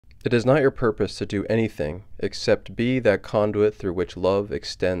It is not your purpose to do anything except be that conduit through which love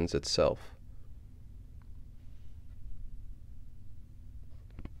extends itself.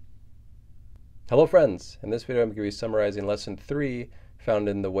 Hello friends! In this video I'm going to be summarizing Lesson 3 found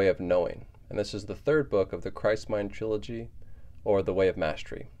in The Way of Knowing. And this is the third book of the Christ Mind trilogy, or The Way of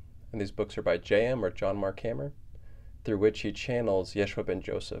Mastery. And these books are by Jayem, or John Mark Hamer, through which he channels Jeshua ben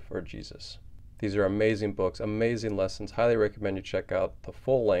Joseph, or Jesus. These are amazing books, amazing lessons. Highly recommend you check out the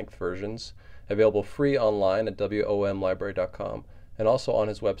full-length versions, available free online at womlibrary.com, and also on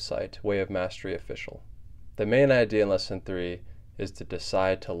his website, Way of Mastery Official. The main idea in Lesson 3 is to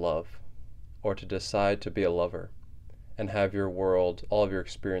decide to love, or to decide to be a lover, and have your world, all of your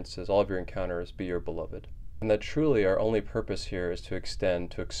experiences, all of your encounters be your beloved. And that truly our only purpose here is to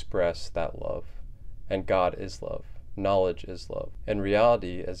extend, to express that love. And God is love. Knowledge is love. And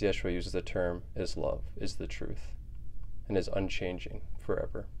reality, as Jeshua uses the term, is love, is the truth, and is unchanging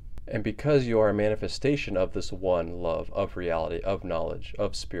forever. And because you are a manifestation of this one love, of reality, of knowledge,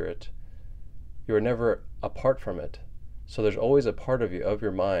 of spirit, you are never apart from it. So there's always a part of you, of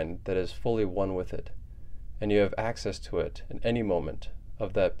your mind, that is fully one with it. And you have access to it in any moment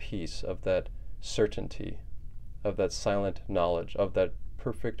of that peace, of that certainty, of that silent knowledge, of that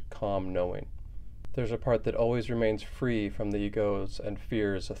perfect calm knowing. There's a part that always remains free from the ego's and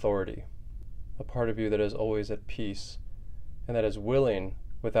fear's authority. A part of you that is always at peace and that is willing,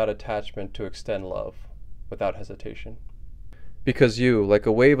 without attachment, to extend love, without hesitation. Because you, like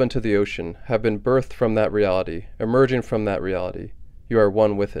a wave unto the ocean, have been birthed from that reality, emerging from that reality. You are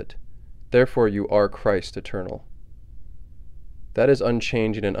one with it. Therefore you are Christ eternal. That is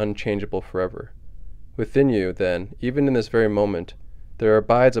unchanging and unchangeable forever. Within you, then, even in this very moment, there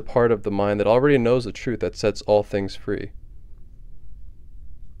abides a part of the mind that already knows the truth that sets all things free.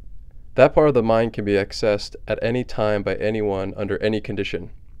 That part of the mind can be accessed at any time by anyone under any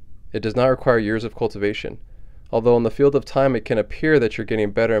condition. It does not require years of cultivation, although in the field of time it can appear that you're getting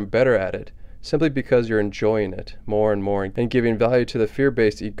better and better at it, simply because you're enjoying it more and more and giving value to the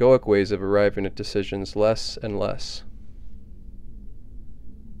fear-based egoic ways of arriving at decisions less and less.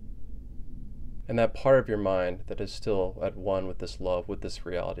 And that part of your mind that is still at one with this love, with this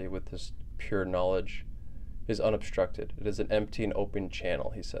reality, with this pure knowledge, is unobstructed. It is an empty and open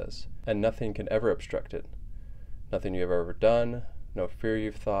channel, he says, and nothing can ever obstruct it. Nothing you have ever done, no fear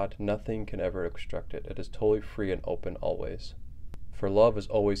you've thought, nothing can ever obstruct it. It is totally free and open always. For love is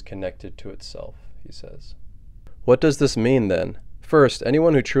always connected to itself, he says. What does this mean then? First,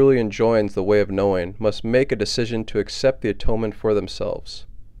 anyone who truly enjoins the way of knowing must make a decision to accept the atonement for themselves.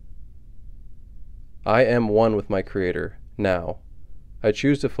 I am one with my Creator, now. I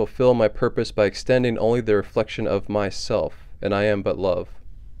choose to fulfill my purpose by extending only the reflection of myself, and I am but love.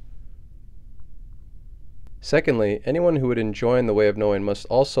 Secondly, anyone who would enjoin the way of knowing must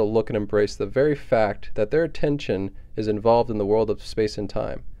also look and embrace the very fact that their attention is involved in the world of space and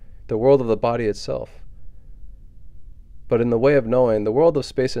time, the world of the body itself. But in the way of knowing, the world of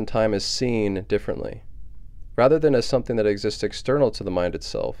space and time is seen differently. Rather than as something that exists external to the mind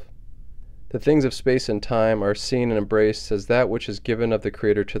itself, the things of space and time are seen and embraced as that which is given of the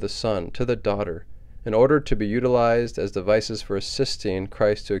Creator to the Son, to the daughter, in order to be utilized as devices for assisting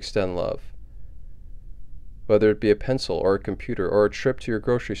Christ to extend love. Whether it be a pencil or a computer or a trip to your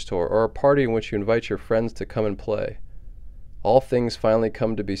grocery store or a party in which you invite your friends to come and play, all things finally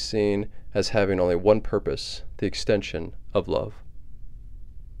come to be seen as having only one purpose, the extension of love.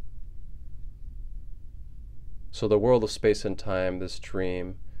 So the world of space and time, this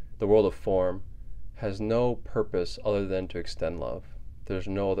dream, the world of form, has no purpose other than to extend love. There's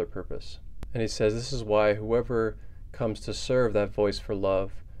no other purpose. And he says this is why whoever comes to serve that voice for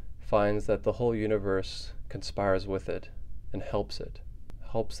love finds that the whole universe conspires with it and helps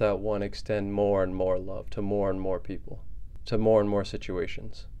that one extend more and more love to more and more people, to more and more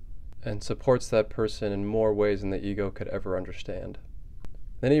situations, and supports that person in more ways than the ego could ever understand.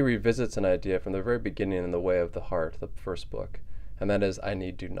 Then he revisits an idea from the very beginning in The Way of the Heart, the first book, and that is, I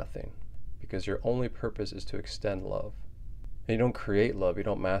need do nothing, because your only purpose is to extend love. And you don't create love, you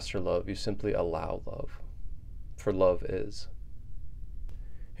don't master love, you simply allow love, for love is.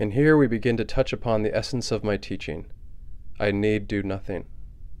 And here we begin to touch upon the essence of my teaching. I need do nothing.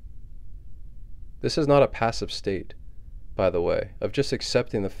 This is not a passive state, by the way, of just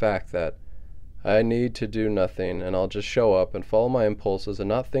accepting the fact that I need to do nothing and I'll just show up and follow my impulses and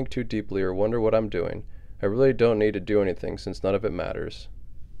not think too deeply or wonder what I'm doing. I really don't need to do anything since none of it matters.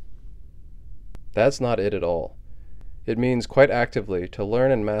 That's not it at all. It means quite actively to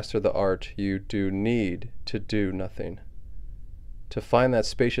learn and master the art you do need to do nothing. To find that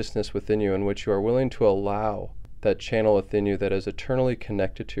spaciousness within you in which you are willing to allow that channel within you that is eternally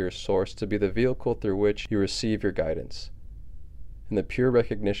connected to your source to be the vehicle through which you receive your guidance, in the pure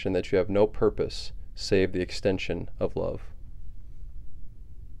recognition that you have no purpose save the extension of love.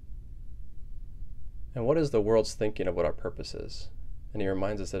 And what is the world's thinking of what our purpose is? And he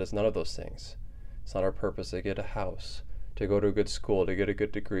reminds us that it's none of those things. It's not our purpose to get a house, to go to a good school, to get a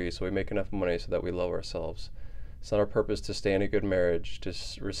good degree so we make enough money so that we love ourselves. It's not our purpose to stay in a good marriage, to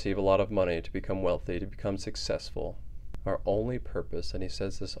receive a lot of money, to become wealthy, to become successful. Our only purpose, and he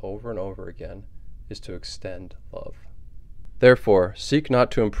says this over and over again, is to extend love. Therefore, seek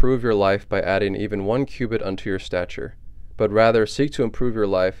not to improve your life by adding even 1 cubit unto your stature, but rather seek to improve your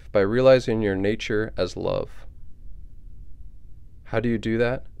life by realizing your nature as love. How do you do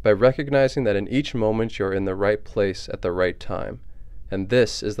that? By recognizing that in each moment you're in the right place at the right time, and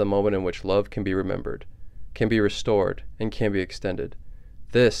this is the moment in which love can be remembered, can be restored, and can be extended.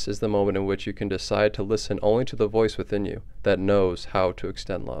 This is the moment in which you can decide to listen only to the voice within you that knows how to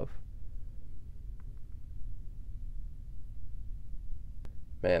extend love.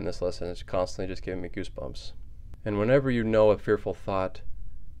 Man, this lesson is constantly just giving me goosebumps. And whenever you know a fearful thought,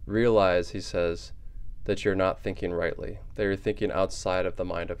 realize, he says, that you're not thinking rightly, that you're thinking outside of the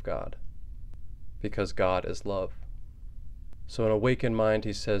mind of God, because God is love. So an awakened mind,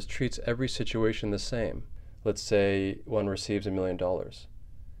 he says, treats every situation the same. Let's say one receives $1 million.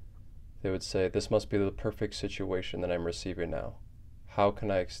 They would say, this must be the perfect situation that I'm receiving now. How can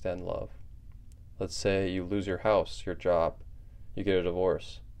I extend love? Let's say you lose your house, your job, you get a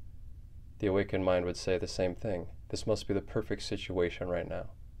divorce. The awakened mind would say the same thing. This must be the perfect situation right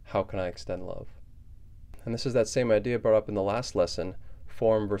now. How can I extend love? And this is that same idea brought up in the last lesson,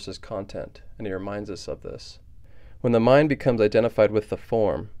 form versus content, and he reminds us of this. When the mind becomes identified with the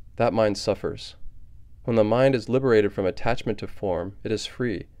form, that mind suffers. When the mind is liberated from attachment to form, it is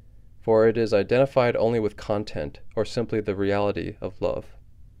free, for it is identified only with content, or simply the reality of love.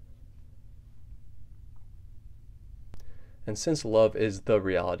 And since love is the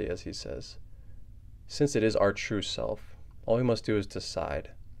reality, as he says, since it is our true self, all we must do is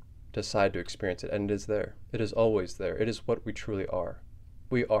decide to experience it, and it is there. It is always there. It is what we truly are.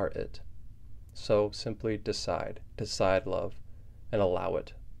 We are it. So simply decide love, and allow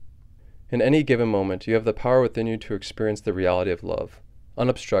it. In any given moment, you have the power within you to experience the reality of love,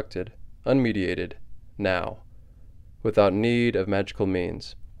 unobstructed, unmediated, now, without need of magical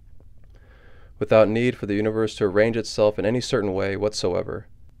means, without need for the universe to arrange itself in any certain way whatsoever.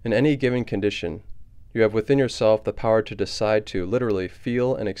 In any given condition, you have within yourself the power to decide to literally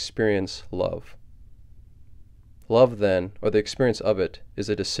feel and experience love. Love, then, or the experience of it, is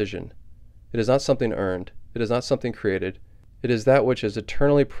a decision. It is not something earned. It is not something created. It is that which is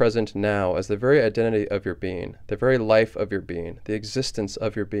eternally present now as the very identity of your being, the very life of your being, the existence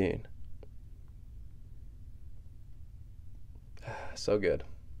of your being. So good.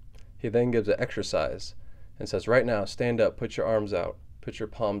 He then gives an exercise and says, right now, stand up, put your arms out, put your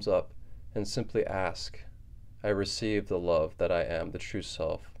palms up, and simply ask, I receive the love that I am, the true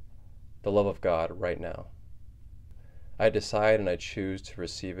self, the love of God right now. I decide and I choose to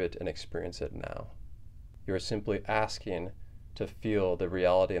receive it and experience it now. You are simply asking to feel the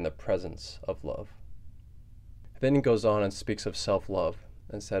reality and the presence of love. Then he goes on and speaks of self-love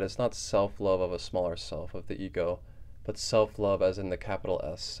and said it's not self-love of a smaller self, of the ego, but self-love as in the capital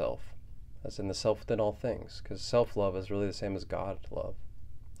S self, as in the self within all things, because self-love is really the same as God love,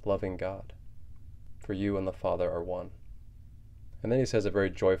 loving God. For you and the Father are one. And then he says a very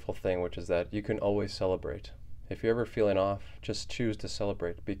joyful thing, which is that you can always celebrate. If you're ever feeling off, just choose to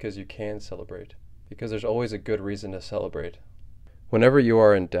celebrate, because you can celebrate, because there's always a good reason to celebrate. Whenever you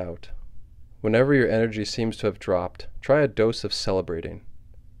are in doubt, whenever your energy seems to have dropped, try a dose of celebrating.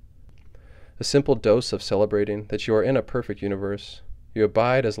 A simple dose of celebrating that you are in a perfect universe, you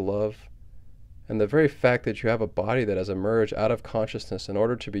abide as love, and the very fact that you have a body that has emerged out of consciousness in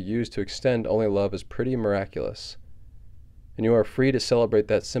order to be used to extend only love is pretty miraculous. And you are free to celebrate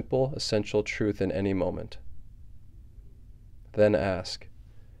that simple, essential truth in any moment. Then ask,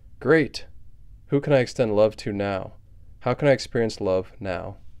 great! Who can I extend love to now? How can I experience love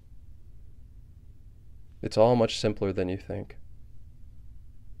now? It's all much simpler than you think.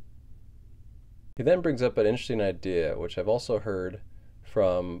 He then brings up an interesting idea, which I've also heard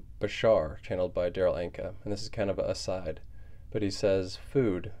from Bashar, channeled by Daryl Anka, and this is kind of an aside, but he says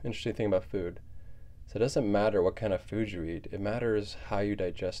food, interesting thing about food. So it doesn't matter what kind of food you eat, it matters how you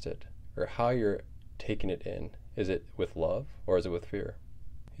digest it, or how you're taking it in. Is it with love, or is it with fear?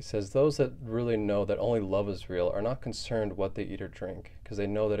 He says those that really know that only love is real are not concerned what they eat or drink, because they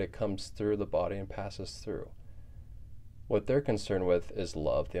know that it comes through the body and passes through. What they're concerned with is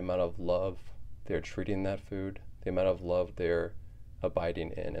love, the amount of love they're treating that food, the amount of love they're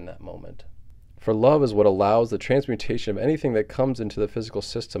abiding in that moment. For love is what allows the transmutation of anything that comes into the physical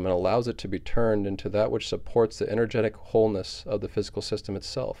system and allows it to be turned into that which supports the energetic wholeness of the physical system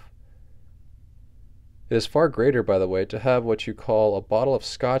itself. It is far greater, by the way, to have what you call a bottle of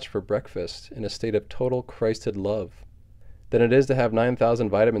scotch for breakfast in a state of total Christed love than it is to have 9,000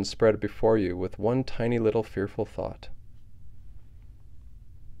 vitamins spread before you with one tiny little fearful thought.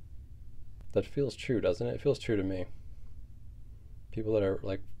 That feels true, doesn't it? It feels true to me. People that are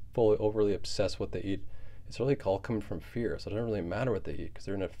like fully overly obsessed with what they eat, it's really all coming from fear, so it doesn't really matter what they eat because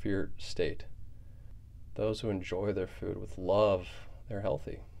they're in a fear state. Those who enjoy their food with love, they're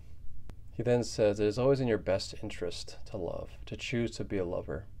healthy. He then says, it is always in your best interest to love, to choose to be a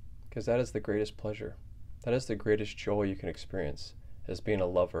lover, because that is the greatest pleasure. That is the greatest joy you can experience, as being a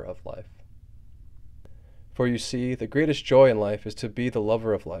lover of life. For you see, the greatest joy in life is to be the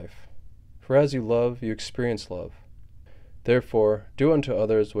lover of life. For as you love, you experience love. Therefore, do unto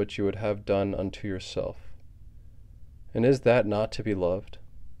others what you would have done unto yourself. And is that not to be loved?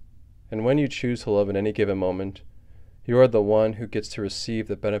 And when you choose to love in any given moment, you are the one who gets to receive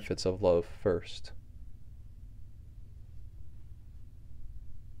the benefits of love first.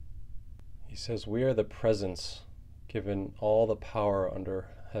 He says, we are the presence given all the power under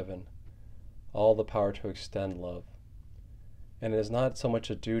heaven, all the power to extend love. And it is not so much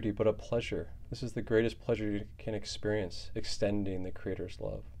a duty, but a pleasure. This is the greatest pleasure you can experience, extending the Creator's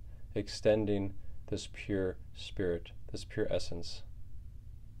love, extending this pure spirit, this pure essence,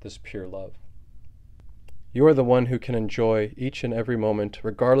 this pure love. You are the one who can enjoy each and every moment,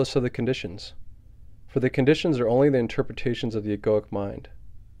 regardless of the conditions. For the conditions are only the interpretations of the egoic mind.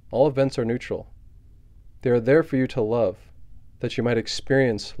 All events are neutral. They are there for you to love, that you might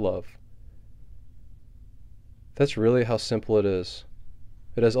experience love. That's really how simple it is.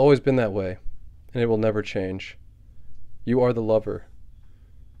 It has always been that way, and it will never change. You are the lover.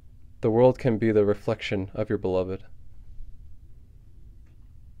 The world can be the reflection of your beloved.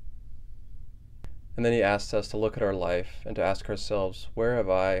 And then he asks us to look at our life and to ask ourselves, where have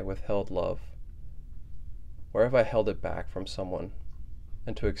I withheld love? Where have I held it back from someone?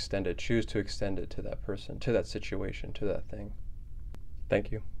 And to extend it, choose to extend it to that person, to that situation, to that thing.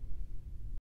 Thank you.